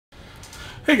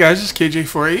Hey guys, it's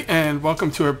KJ48 and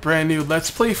welcome to a brand new Let's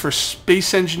Play for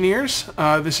Space Engineers.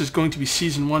 This is going to be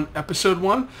Season 1, Episode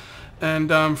 1.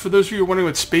 And for those of you who are wondering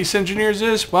what Space Engineers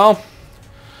is, well,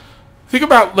 think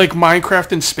about like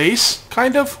Minecraft in space,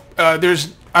 kind of. I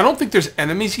don't think there's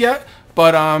enemies yet,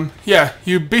 but yeah,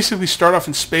 you basically start off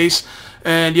in space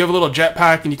and you have a little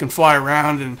jetpack and you can fly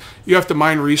around and you have to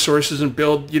mine resources and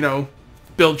build,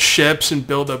 build ships and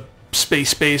build a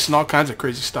space base and all kinds of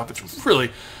crazy stuff. It's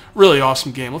really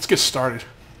awesome game. Let's get started.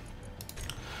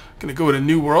 Gonna go with a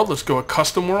new world. Let's go a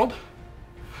custom world.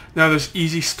 Now there's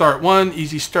easy start 1,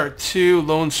 easy start 2,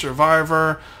 lone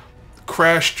survivor,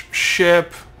 crashed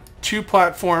ship, 2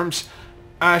 platforms,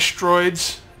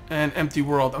 asteroids, and empty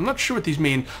world. I'm not sure what these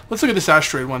mean. Let's look at this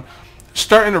asteroid one.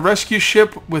 Start in a rescue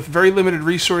ship with very limited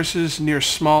resources near a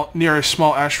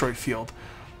small asteroid field.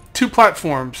 2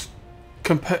 platforms,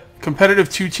 competitive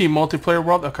 2-team multiplayer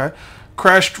world. Okay.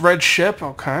 Crashed red ship.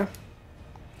 Okay.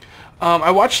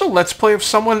 I watched a Let's Play of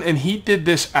someone and he did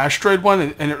this asteroid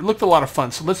one and it looked a lot of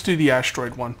fun. So let's do the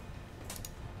asteroid one.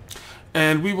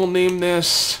 And we will name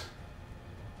this...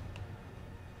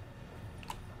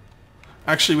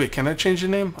 Actually, wait, can I change the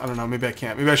name? I don't know. Maybe I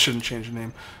can't. Maybe I shouldn't change the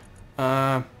name.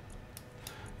 Yeah,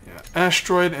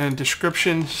 asteroid and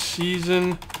description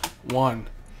Season 1.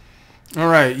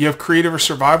 Alright, you have creative or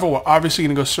survival. We're obviously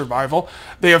going to go survival.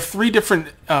 They have three different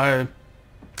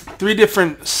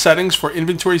settings for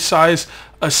inventory size,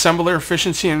 assembler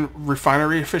efficiency, and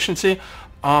refinery efficiency.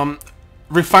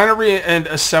 Refinery and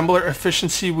assembler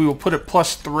efficiency, we will put it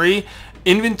 +3.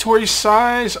 Inventory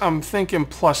size, I'm thinking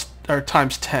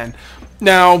times 10.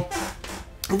 Now,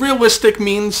 realistic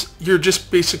means you're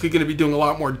just basically going to be doing a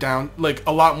lot more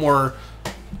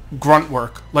grunt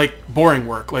work, like boring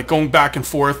work, like going back and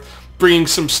forth, bringing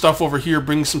some stuff over here,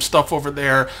 bringing some stuff over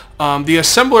there. The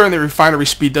assembler and the refinery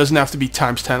speed doesn't have to be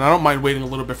times 10. I don't mind waiting a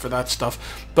little bit for that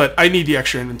stuff, but I need the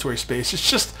extra inventory space. It's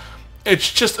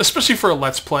just, especially for a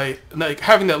Let's Play, like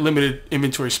having that limited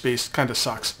inventory space kind of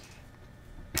sucks.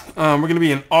 We're going to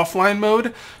be in offline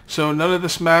mode, so none of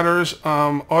this matters.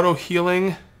 Auto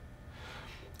healing.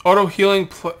 Auto healing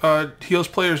heals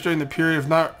players during the period of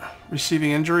not receiving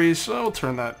injuries. So we'll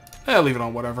turn that. Leave it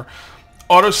on, whatever.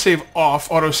 Autosave off.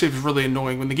 Autosave is really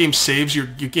annoying. When the game saves, your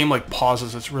game like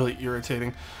pauses. It's really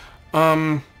irritating.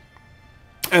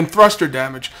 And thruster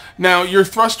damage. Now, your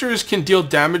thrusters can deal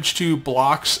damage to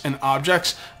blocks and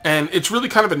objects, and it's really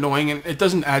kind of annoying, and it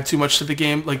doesn't add too much to the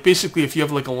game. Like, basically, if you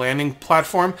have like a landing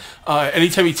platform,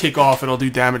 anytime you take off, it'll do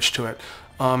damage to it.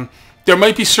 There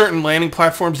might be certain landing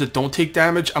platforms that don't take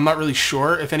damage. I'm not really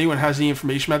sure. If anyone has any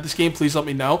information about this game, please let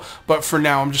me know. But for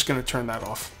now, I'm just going to turn that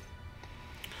off.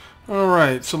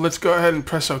 Alright, so let's go ahead and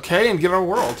press OK and get our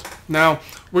world. Now,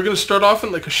 we're going to start off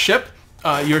in like a ship.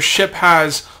 Your ship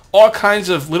has all kinds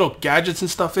of little gadgets and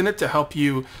stuff in it to help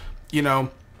you,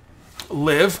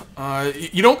 live.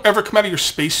 You don't ever come out of your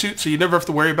spacesuit, so you never have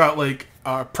to worry about like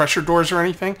pressure doors or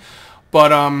anything.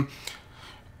 But,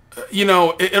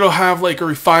 it'll have like a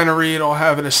refinery, it'll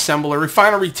have an assembler.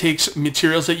 Refinery takes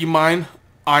materials that you mine,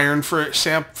 iron for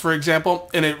example,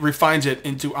 and it refines it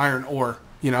into iron ore.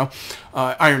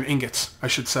 Iron ingots, I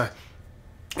should say.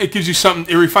 It gives you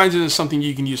something, it refines it into something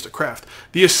you can use to craft.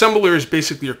 The assembler is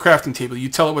basically your crafting table. You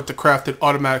tell it what to craft, it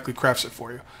automatically crafts it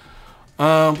for you.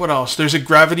 What else? There's a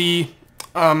gravity,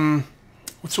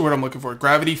 what's the word I'm looking for?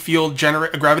 Gravity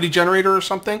gravity generator or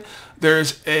something.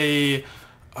 There's a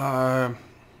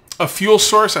fuel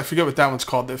source. I forget what that one's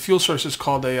called. The fuel source is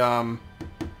called a,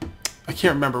 I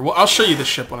can't remember. Well, I'll show you the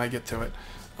ship when I get to it.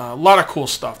 A lot of cool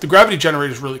stuff. The gravity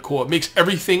generator is really cool. It makes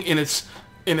everything in its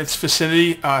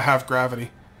vicinity have gravity.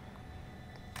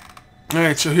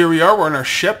 Alright, so here we are. We're in our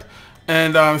ship.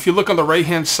 And if you look on the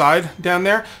right-hand side down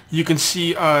there, you can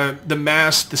see the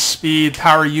mass, the speed,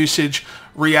 power usage,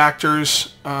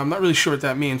 reactors. I'm not really sure what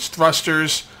that means.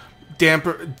 Thrusters,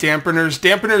 dampeners.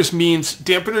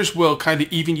 Dampeners will kind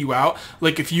of even you out.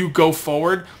 Like if you go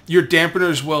forward, your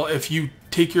dampeners will, if you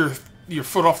take your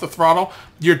foot off the throttle,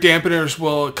 your dampeners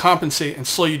will compensate and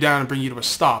slow you down and bring you to a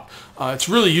stop. It's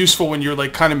really useful when you're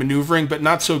like kind of maneuvering, but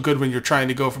not so good when you're trying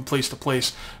to go from place to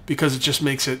place because it just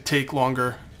makes it take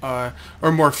longer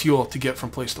or more fuel to get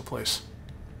from place to place.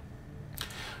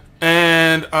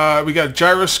 And we got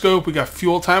gyroscope, we got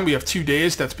fuel time, we have 2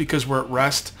 days. That's because we're at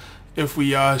rest. If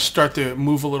we start to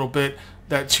move a little bit,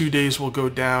 that 2 days will go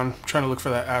down. I'm trying to look for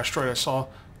that asteroid I saw.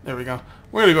 There we go.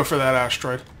 We're going to go for that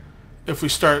asteroid. If we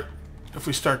start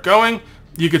going,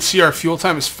 you can see our fuel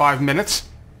time is 5 minutes.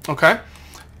 Okay.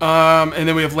 And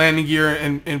then we have landing gear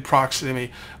in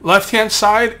proximity. Left-hand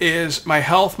side is my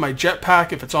health, my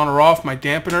jetpack, if it's on or off, my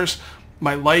dampeners,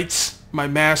 my lights, my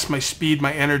mass, my speed,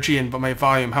 my energy, and my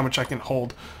volume, how much I can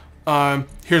hold.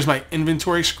 Here's my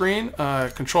inventory screen,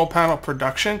 control panel,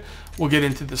 production. We'll get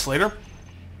into this later.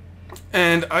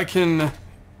 And I can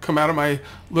come out of my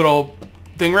little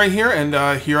thing right here,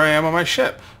 and here I am on my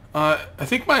ship. I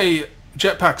think my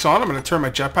jetpack's on. I'm going to turn my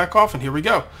jetpack off, and here we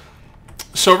go.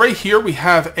 So right here we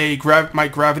have my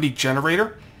gravity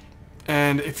generator.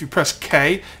 And if you press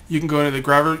K, you can go into the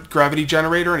gravity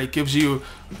generator, and it gives you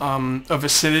a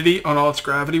vicinity on all its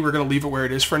gravity. We're going to leave it where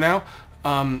it is for now.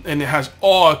 And it has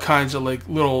all kinds of like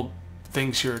little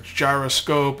things here. It's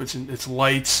gyroscope, it's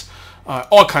lights,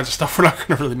 all kinds of stuff. We're not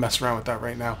going to really mess around with that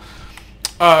right now.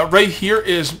 Right here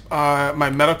is my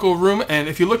medical room, and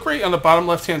if you look right on the bottom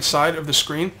left-hand side of the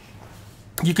screen,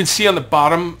 you can see on the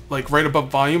bottom, like right above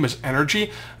volume, is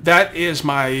energy. That is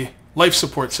my life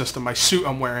support system, my suit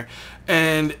I'm wearing,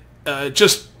 and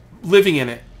just living in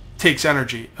it takes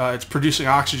energy. It's producing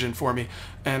oxygen for me,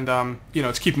 and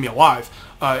it's keeping me alive.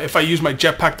 If I use my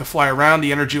jetpack to fly around,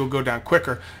 the energy will go down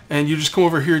quicker. And you just come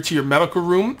over here to your medical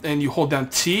room, and you hold down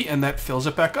T, and that fills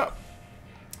it back up.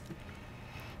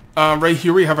 Right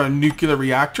here we have our nuclear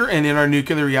reactor, and in our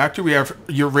nuclear reactor we have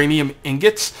uranium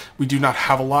ingots. We do not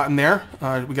have a lot in there.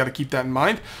 We got to keep that in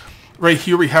mind. Right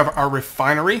here we have our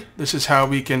refinery. This is how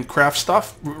we can craft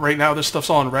stuff. Right now this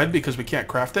stuff's all in red because we can't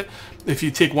craft it. If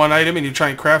you take one item and you try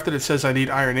and craft it, it says I need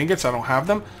iron ingots. I don't have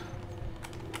them.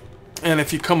 And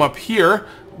if you come up here,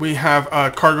 we have a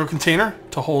cargo container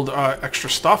to hold extra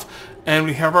stuff. And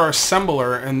we have our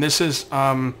assembler, and this is,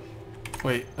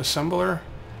 assembler?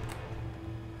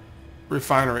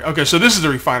 Refinery. Okay, so this is the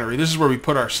refinery. This is where we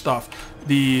put our stuff.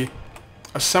 The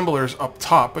assembler is up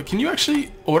top, but can you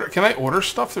actually order? Can I order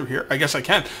stuff through here? I guess I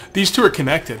can. These two are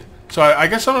connected, so I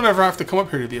guess I don't ever have to come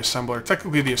up here to the assembler.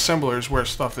 Technically, the assembler is where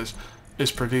stuff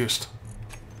is produced.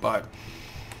 But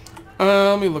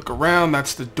let me look around.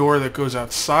 That's the door that goes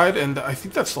outside, and I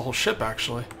think that's the whole ship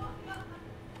actually.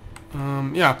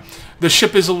 Yeah, the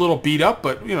ship is a little beat up,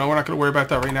 but we're not going to worry about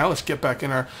that right now. Let's get back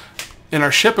in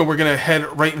our ship, and we're going to head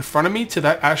right in front of me to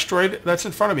that asteroid that's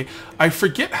in front of me. I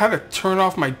forget how to turn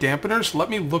off my dampeners. Let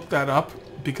me look that up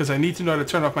because I need to know how to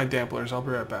turn off my dampeners. I'll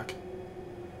be right back.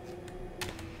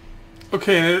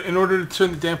 Okay, in order to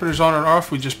turn the dampeners on and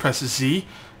off, we just press Z.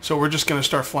 So we're just going to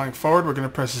start flying forward. We're going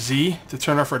to press Z to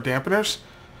turn off our dampeners.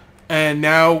 And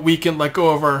now we can let go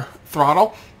of our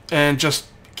throttle and just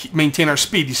maintain our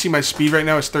speed. You see my speed right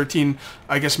now is 13,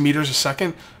 I guess, meters a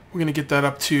second. We're going to get that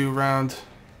up to around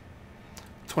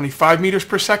 25 meters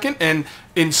per second. And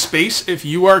in space, if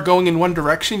you are going in one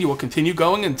direction, you will continue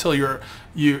going until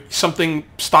something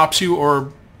stops you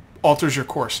or alters your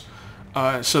course.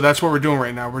 So that's what we're doing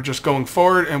right now. We're just going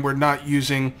forward, and we're not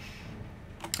using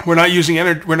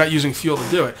energy. We're not using fuel to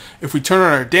do it. If we turn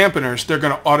on our dampeners, they're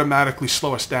going to automatically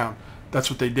slow us down. That's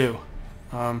what they do.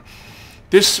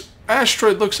 This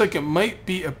asteroid looks like it might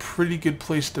be a pretty good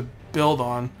place to build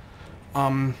on.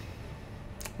 I'm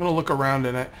going to look around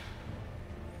in it.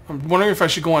 I'm wondering if I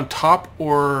should go on top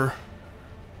or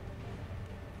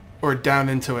down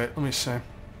into it. Let me see.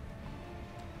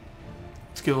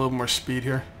 Let's get a little more speed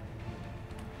here.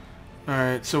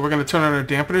 Alright, so we're going to turn on our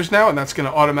dampeners now, and that's going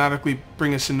to automatically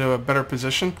bring us into a better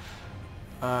position.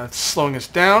 It's slowing us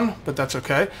down, but that's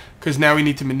okay, because now we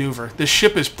need to maneuver. This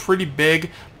ship is pretty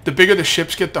big. The bigger the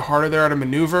ships get, the harder they are to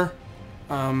maneuver.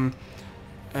 And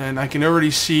I can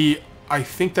already see, I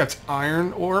think that's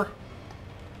iron ore.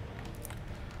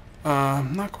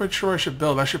 I'm not quite sure I should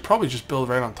build. I should probably just build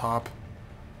right on top.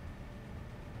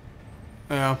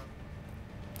 Yeah.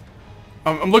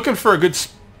 I'm looking for a good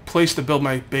place to build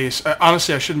my base.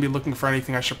 Honestly, I shouldn't be looking for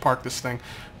anything. I should park this thing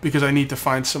because I need to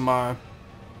find some. I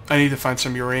need to find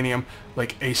some uranium,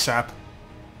 like ASAP.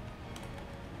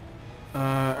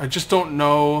 I just don't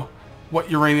know what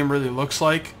uranium really looks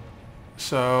like,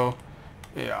 so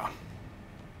yeah.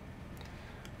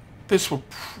 This will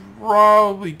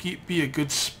probably be a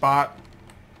good spot.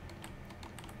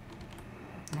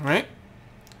 All right.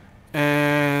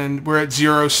 And we're at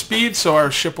 0 speed, so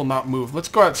our ship will not move. Let's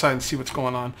go outside and see what's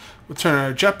going on. We'll turn on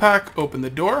our jetpack, open the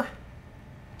door.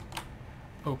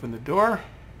 Open the door.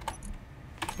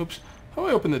 Oops. How do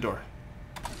I open the door?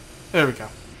 There we go.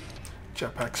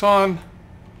 Jetpack's on.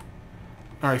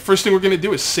 Alright, first thing we're going to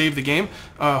do is save the game.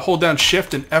 Hold down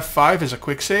Shift and F5 as a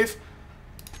quick save.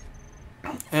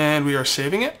 And we are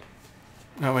saving it.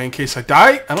 That way, in case I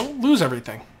die, I don't lose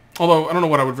everything. Although, I don't know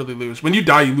what I would really lose. When you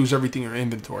die, you lose everything in your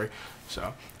inventory.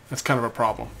 So, that's kind of a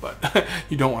problem. But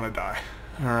you don't want to die.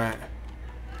 Alright.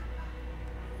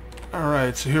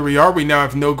 Alright, so here we are. We now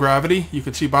have no gravity. You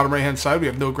can see bottom right-hand side, we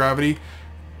have no gravity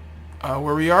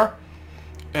where we are.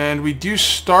 And we do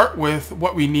start with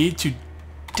what we need to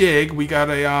dig, we got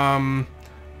a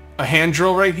hand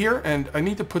drill right here, and I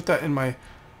need to put that in my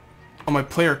on my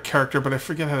player character, but I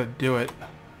forget how to do it.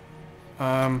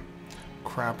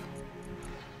 Crap.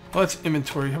 Well, that's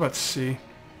inventory. How about C?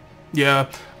 Yeah,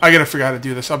 I gotta figure out how to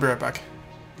do this. I'll be right back.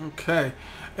 Okay.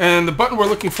 And the button we're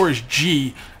looking for is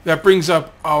G. That brings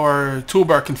up our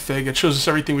toolbar config. It shows us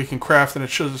everything we can craft, and it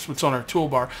shows us what's on our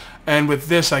toolbar. And with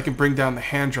this, I can bring down the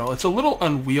hand drill. It's a little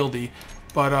unwieldy,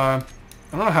 but I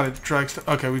don't know how to drag stuff.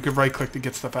 Okay, we could right-click to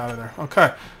get stuff out of there.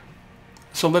 Okay.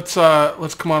 So let's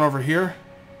come on over here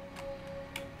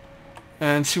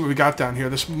and see what we got down here.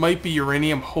 This might be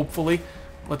uranium, hopefully.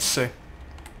 Let's see.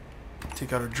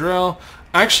 Take out a drill.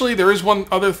 Actually, there is one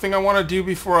other thing I want to do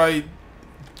before I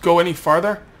go any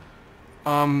farther.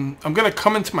 I'm going to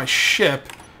come into my ship,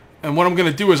 and what I'm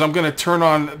going to do is I'm going to turn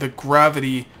on the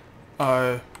gravity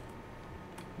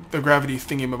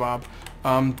thingy-mabob.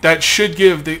 That should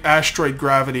give the asteroid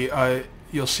gravity.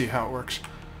 You'll see how it works.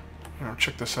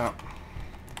 Check this out.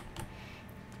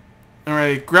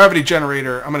 Alright, gravity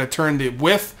generator. I'm going to turn the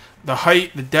width, the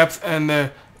height, the depth, and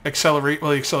the accelerate. Well,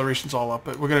 the acceleration's all up,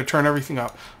 but we're going to turn everything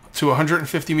up to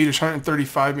 150 meters,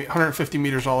 135, 150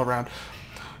 meters all around.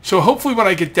 So hopefully when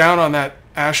I get down on that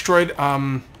asteroid,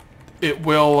 it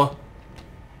will,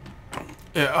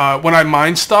 when I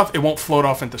mine stuff, it won't float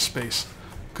off into space.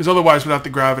 Because otherwise, without the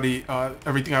gravity,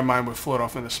 everything I mine would float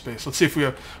off into space. Let's see if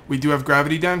we do have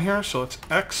gravity down here. So it's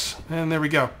X, and there we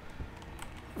go.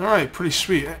 All right, pretty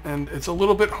sweet. And it's a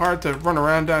little bit hard to run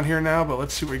around down here now, but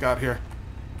let's see what we got here.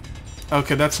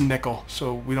 Okay, that's nickel,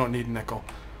 so we don't need nickel.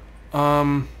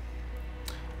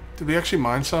 Did we actually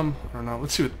mine some? I don't know.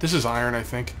 Let's see what... This is iron, I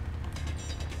think.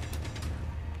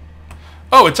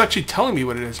 Oh, it's actually telling me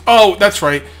what it is. Oh, that's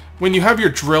right. When you have your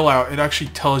drill out, it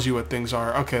actually tells you what things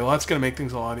are. Okay, well, that's going to make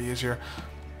things a lot easier.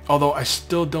 Although, I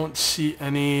still don't see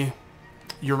any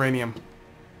uranium.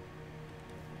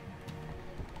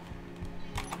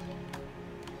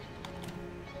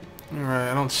 Alright,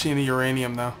 I don't see any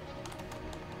uranium, though.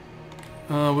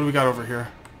 What do we got over here?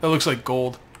 That looks like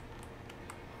gold.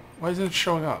 Why isn't it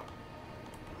showing up?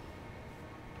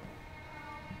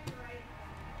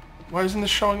 Why isn't this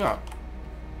showing up?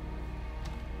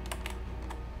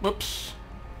 Whoops.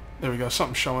 There we go.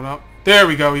 Something's showing up. There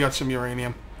we go. We got some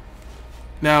uranium.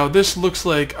 Now, this looks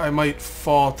like I might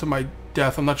fall to my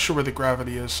death. I'm not sure where the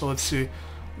gravity is, so let's see.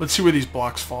 Let's see where these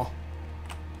blocks fall.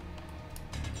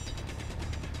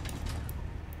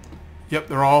 Yep,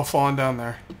 they're all falling down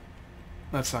there.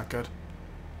 That's not good.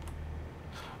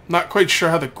 Not quite sure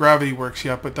how the gravity works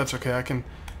yet, but that's okay.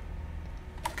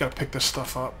 Gotta pick this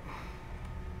stuff up.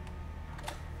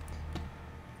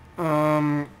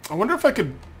 I wonder if I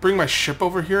could bring my ship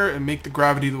over here and make the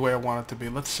gravity the way I want it to be.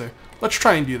 Let's see. Let's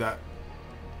try and do that.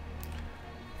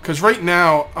 Because right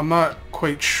now, I'm not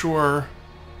quite sure.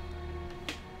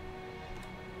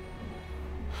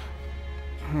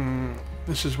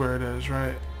 This is where it is,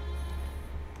 right?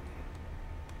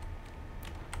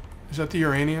 Is that the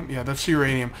uranium? Yeah, that's the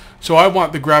uranium. So I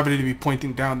want the gravity to be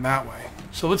pointing down that way.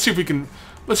 So let's see if we can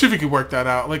work that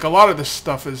out. Like, a lot of this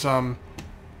stuff is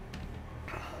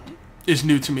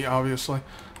new to me, obviously.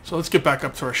 So let's get back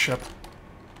up to our ship.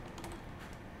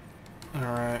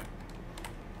 Alright.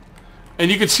 And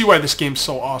you can see why this game's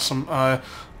so awesome. Let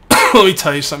me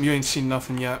tell you something, you ain't seen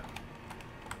nothing yet.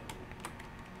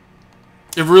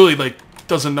 It really, like,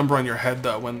 does a number on your head,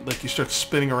 though, when, like, you start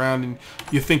spinning around and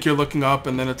you think you're looking up,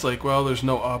 and then it's like, well, there's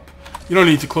no up. You don't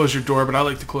need to close your door, but I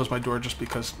like to close my door just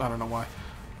because, I don't know why.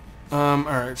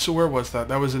 Alright, so where was that?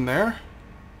 That was in there?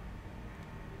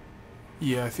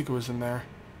 Yeah, I think it was in there.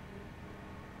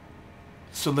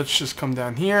 So let's just come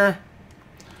down here.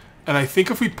 And I think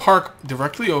if we park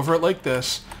directly over it like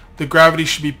this, the gravity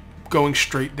should be going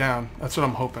straight down. That's what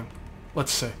I'm hoping.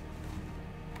 Let's see.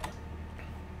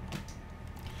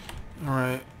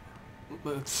 Alright.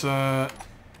 Let's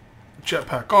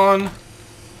jetpack on.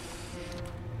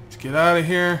 Let's get out of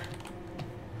here.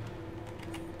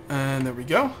 And there we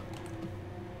go.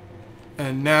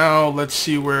 And now let's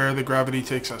see where the gravity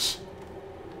takes us.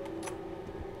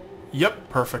 Yep,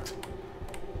 perfect.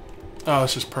 Oh,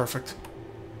 this is perfect.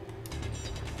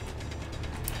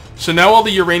 So now all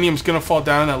the uranium's gonna fall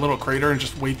down in that little crater and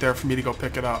just wait there for me to go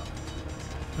pick it up.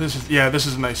 This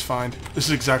is a nice find. This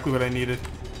is exactly what I needed.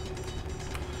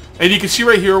 And you can see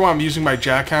right here while I'm using my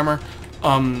jackhammer,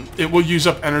 it will use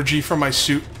up energy from my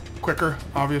suit quicker,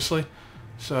 obviously.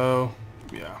 So,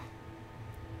 yeah.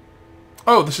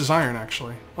 Oh, this is iron,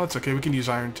 actually. Well, that's okay. We can use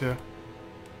iron, too.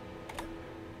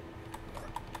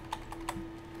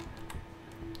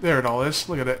 There it all is.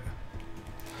 Look at it.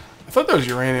 I thought that was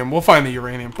uranium. We'll find the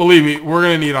uranium. Believe me, we're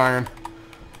going to need iron.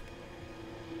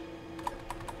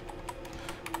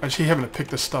 I just hate having to pick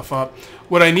this stuff up.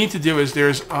 What I need to do is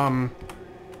there's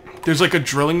like a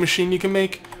drilling machine you can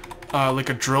make, like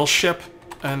a drill ship,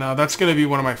 and that's going to be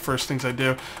one of my first things I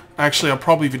do. Actually, I'll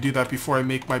probably even do that before I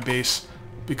make my base,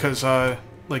 because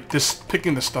like this,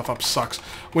 picking this stuff up sucks.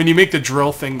 When you make the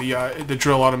drill thing, the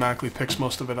drill automatically picks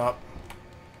most of it up.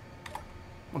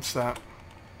 What's that?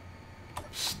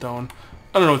 Stone.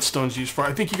 I don't know what stone's used for.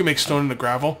 I think you can make stone into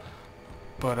gravel,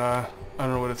 but I don't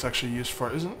know what it's actually used for.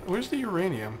 Where's the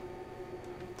uranium?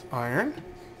 It's iron.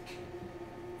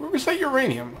 Where was that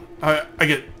uranium? I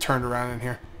get turned around in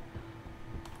here.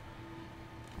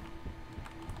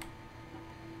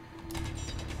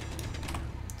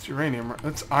 It's uranium.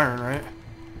 That's iron, right?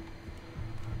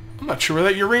 I'm not sure where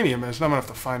that uranium is. I'm gonna have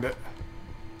to find it.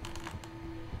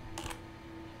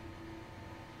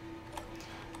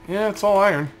 Yeah, it's all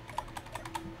iron.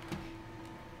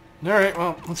 Alright,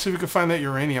 well, let's see if we can find that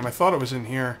uranium. I thought it was in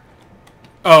here.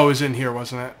 Oh, it was in here,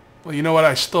 wasn't it? Well, you know what?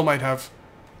 I still might have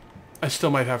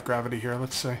gravity here.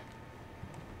 Let's see.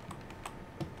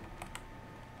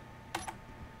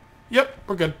 Yep,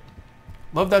 we're good.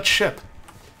 Love that ship.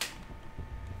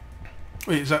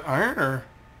 Wait, is that iron or...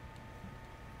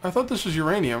 I thought this was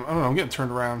uranium. I don't know, I'm getting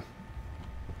turned around.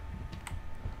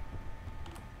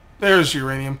 There's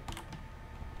uranium.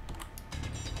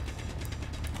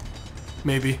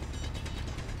 Maybe.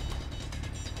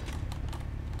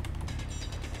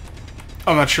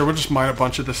 I'm not sure. We'll just mine a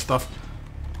bunch of this stuff.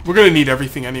 We're going to need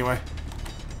everything anyway.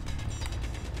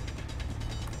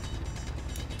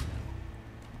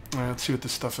 Alright, let's see what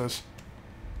this stuff is.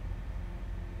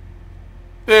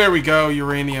 There we go,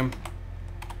 uranium.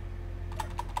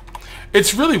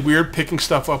 It's really weird picking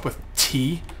stuff up with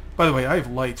T. By the way, I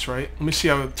have lights, right? Let me see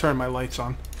how I turn my lights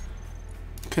on.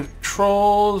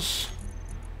 Controls...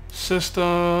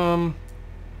 System...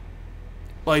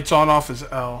 Lights on, off is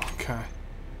L. Okay.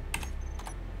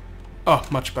 Oh,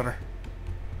 much better.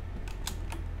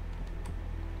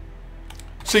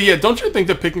 So yeah, don't you think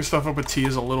that picking stuff up with T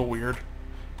is a little weird?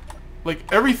 Like,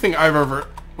 everything I've ever...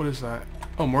 What is that?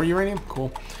 Oh, more uranium?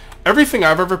 Cool. Everything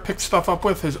I've ever picked stuff up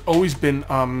with has always been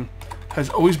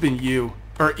U.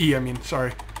 Or E, I mean,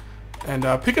 sorry. And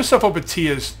picking stuff up with T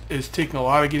is taking a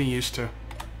lot of getting used to.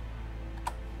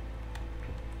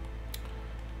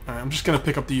 Alright, I'm just going to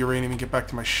pick up the uranium and get back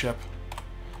to my ship.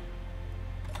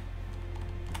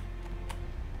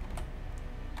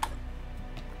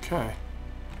 Okay.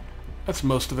 That's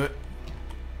most of it.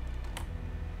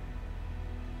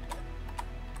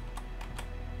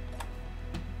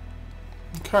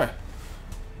 Okay.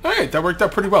 Alright, that worked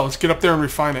out pretty well. Let's get up there and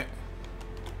refine it.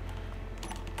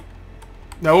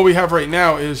 Now what we have right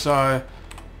now is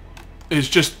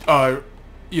just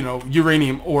you know,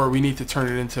 uranium ore. We need to turn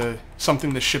it into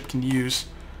something the ship can use.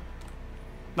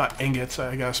 Not ingots,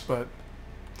 I guess, but...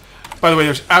 By the way,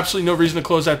 there's absolutely no reason to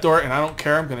close that door, and I don't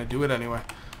care. I'm going to do it anyway.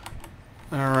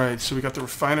 Alright, so we got the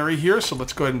refinery here, so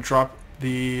let's go ahead and drop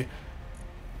the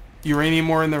uranium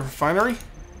ore in the refinery.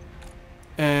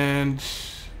 And...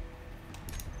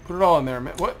 put it all in there.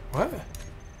 What?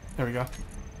 There we go.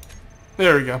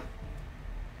 There we go.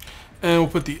 And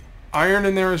we'll put the iron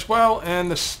in there as well,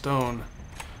 and the stone.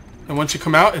 And once you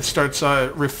come out, it starts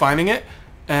refining it.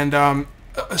 And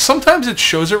sometimes it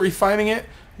shows it refining it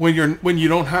when you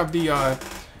don't have the...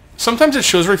 sometimes it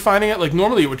shows refining it. Like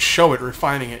normally it would show it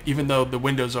refining it, even though the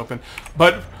window's open.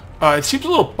 But it seems a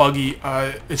little buggy.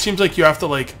 It seems like you have to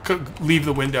like leave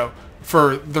the window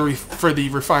for the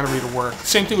refinery to work.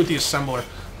 Same thing with the assembler.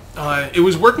 It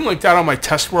was working like that on my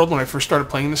test world when I first started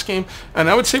playing this game, and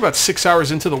I would say about 6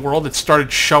 hours into the world it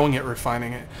started showing it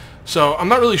refining it. So I'm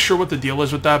not really sure what the deal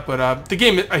is with that, but the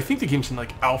game, I think the game's in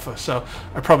like alpha, so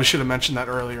I probably should have mentioned that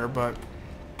earlier. But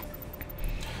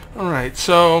alright,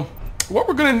 so what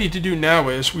we're going to need to do now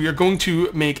is we are going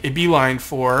to make a beeline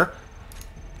for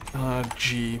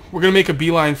G. We're going to make a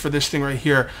beeline for this thing right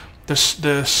here,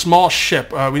 the small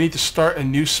ship. We need to start a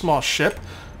new small ship,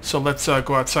 so let's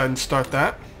go outside and start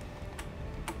that.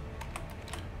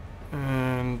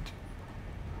 And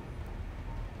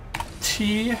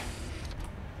T.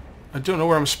 I don't know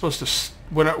where I'm supposed to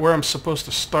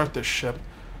start this ship,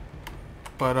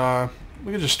 but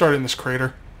we can just start it in this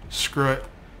crater. Screw it.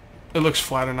 It looks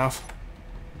flat enough.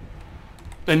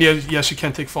 And yes, you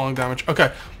can take falling damage.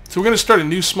 Okay, so we're going to start a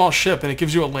new small ship, and it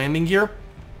gives you a landing gear.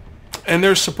 And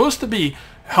there's supposed to be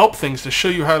help things to show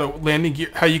you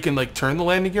how you can like turn the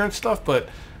landing gear and stuff, but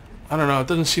I don't know. It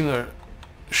doesn't seem to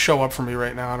show up for me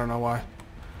right now. I don't know why.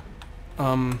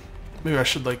 Maybe I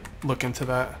should like look into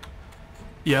that.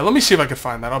 Yeah, let me see if I can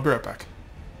find that. I'll be right back.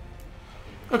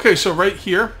 Okay, so right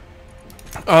here,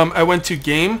 I went to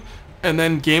game, and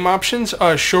then game options,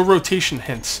 show rotation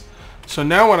hints. So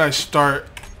now when I start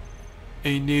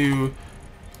a new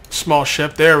small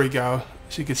ship, there we go.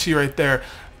 So you can see right there,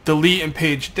 delete and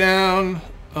page down.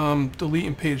 Delete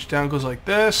and page down goes like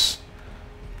this.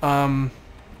 There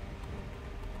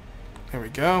we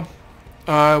go.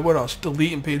 What else?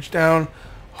 Delete and page down,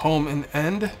 home and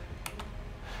end.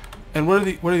 And what are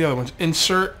the other ones?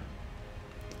 Insert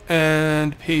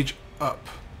and page up.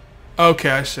 Okay,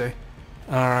 I see.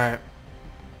 All right.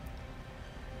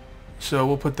 So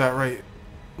we'll put that right.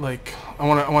 Like I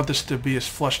want this to be as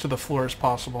flush to the floor as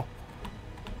possible.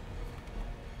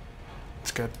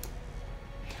 That's good.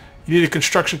 You need a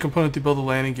construction component to build a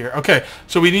landing gear. Okay,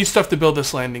 so we need stuff to build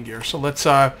this landing gear. So let's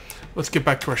get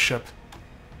back to our ship.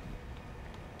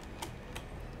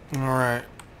 All right.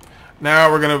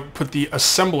 Now we're gonna put the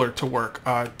assembler to work.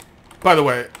 By the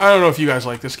way, I don't know if you guys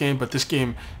like this game, but this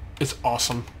game is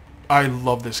awesome. I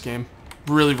love this game.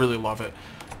 Really, really love it.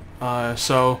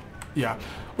 So yeah.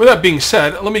 With that being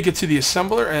said, let me get to the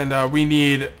assembler, and we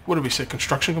need, what did we say?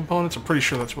 Construction components. I'm pretty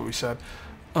sure that's what we said.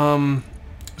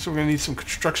 So we're gonna need some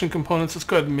construction components. Let's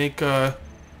go ahead and make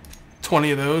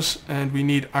 20 of those, and we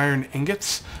need iron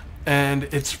ingots, and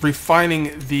it's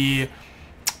refining the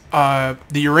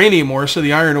uranium ore, so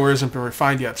the iron ore hasn't been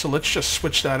refined yet. So let's just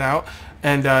switch that out,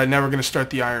 and now we're gonna start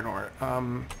the iron ore.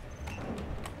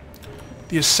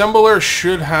 The assembler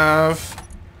should have,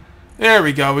 there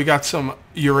we go, we got some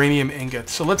uranium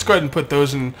ingots. So let's go ahead and put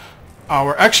those in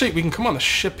our, actually we can come on the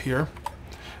ship here.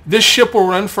 This ship will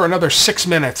run for another 6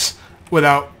 minutes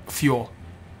without fuel.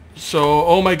 So,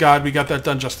 oh my god, we got that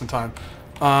done just in time.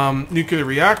 Nuclear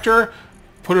reactor,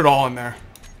 put it all in there.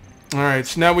 Alright,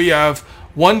 so now we have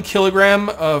 1 kilogram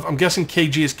of, I'm guessing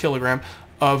kg is kilogram,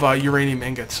 of uranium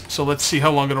ingots. So let's see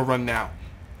how long it'll run now.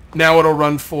 Now it'll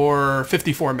run for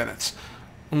 54 minutes.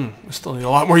 We still need a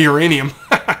lot more uranium.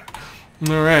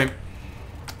 Alright.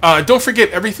 Don't forget,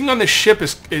 everything on this ship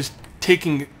is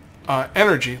taking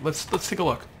energy. Let's take a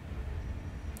look.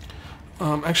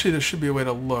 Actually, there should be a way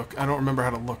to look. I don't remember how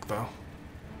to look, though.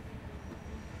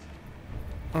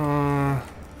 I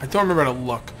don't remember how to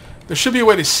look. There should be a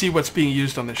way to see what's being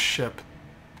used on this ship.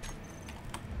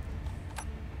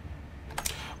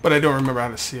 But I don't remember how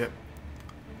to see it.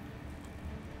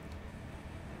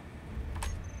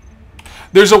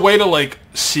 There's a way to, like,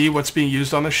 see what's being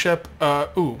used on the ship.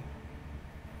 Ooh.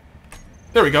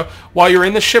 There we go. While you're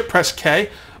in the ship, press K.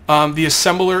 The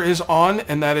assembler is on,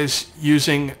 and that is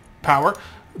using power.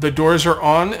 The doors are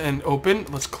on and open.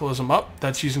 Let's close them up.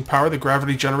 That's using power. The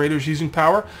gravity generator is using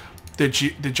power. The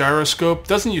gyroscope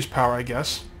doesn't use power, I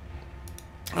guess.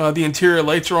 The interior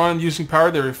lights are on using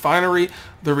power. The refinery,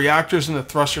 the reactors, and the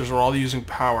thrusters are all using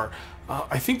power.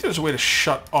 I think there's a way to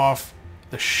shut off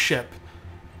the ship.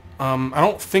 I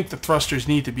don't think the thrusters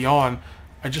need to be on.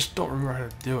 I just don't remember how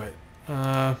to do it.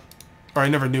 Or I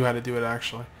never knew how to do it,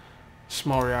 actually.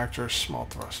 Small reactor, small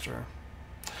thruster.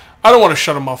 I don't want to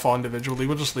shut them off all individually.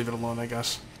 We'll just leave it alone, I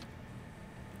guess.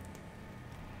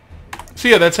 So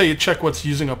yeah, that's how you check what's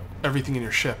using up everything in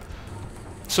your ship.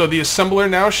 So the assembler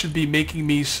now should be making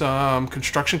me some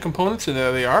construction components, and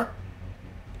there they are.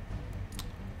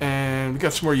 And we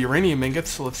got some more uranium ingots,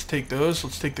 so let's take those.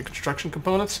 Let's take the construction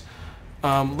components.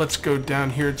 Let's go down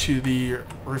here to the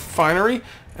refinery,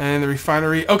 and the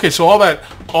refinery. Okay, so all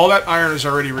that iron is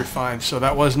already refined, so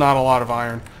that was not a lot of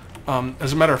iron.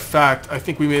 As a matter of fact, I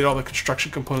think we made all the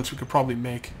construction components we could probably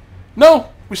make. No,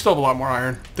 we still have a lot more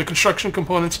iron. The construction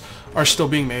components are still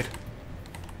being made.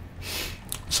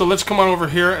 So let's come on over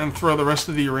here and throw the rest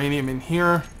of the uranium in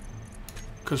here,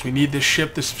 because we need this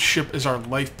ship. This ship is our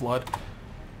lifeblood.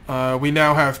 We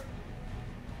now have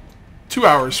 2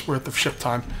 hours worth of ship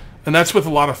time. And that's with a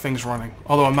lot of things running,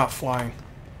 although I'm not flying.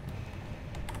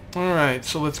 Alright,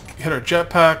 so let's hit our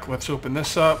jetpack. Let's open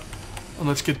this up. And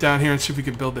let's get down here and see if we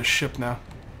can build this ship now.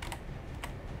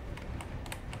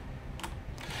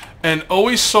 And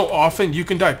always so often, you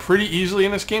can die pretty easily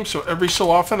in this game. So every so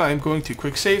often, I'm going to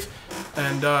quick save.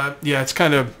 And yeah, it's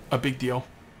kind of a big deal.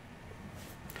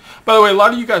 By the way, a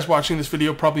lot of you guys watching this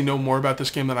video probably know more about this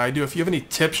game than I do. If you have any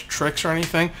tips, tricks, or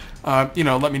anything, you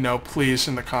know, let me know, please,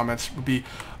 in the comments.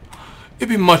 It'd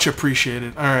be much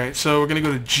appreciated. All right, so we're gonna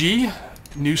go to G,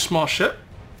 new small ship,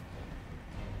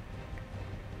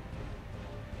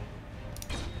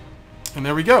 and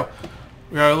there we go.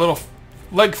 We got a little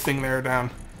leg thing there down.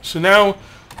 So now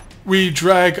we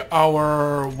drag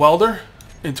our welder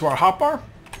into our hotbar,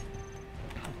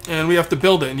 and we have to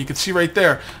build it. And you can see right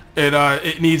there,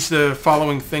 it needs the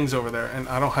following things over there, and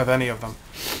I don't have any of them.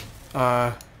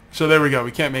 So there we go.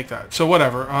 We can't make that. So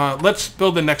whatever. Let's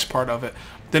build the next part of it.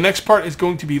 The next part is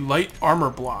going to be light armor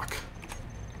block.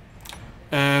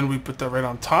 And we put that right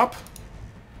on top.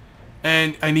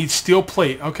 And I need steel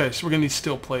plate. Okay, so we're going to need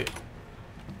steel plate.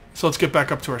 So let's get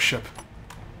back up to our ship.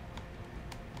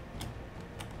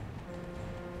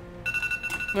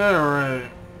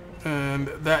 Alright. And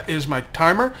that is my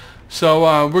timer.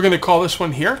 So we're going to call this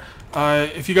one here.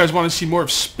 If you guys want to see more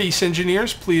of Space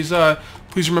Engineers, please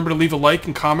remember to leave a like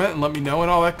and comment and let me know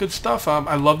and all that good stuff.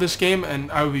 I love this game,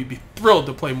 and I would be thrilled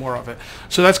to play more of it.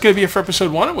 So that's going to be it for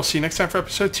episode 1, and we'll see you next time for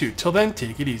episode 2. Till then,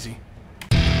 take it easy.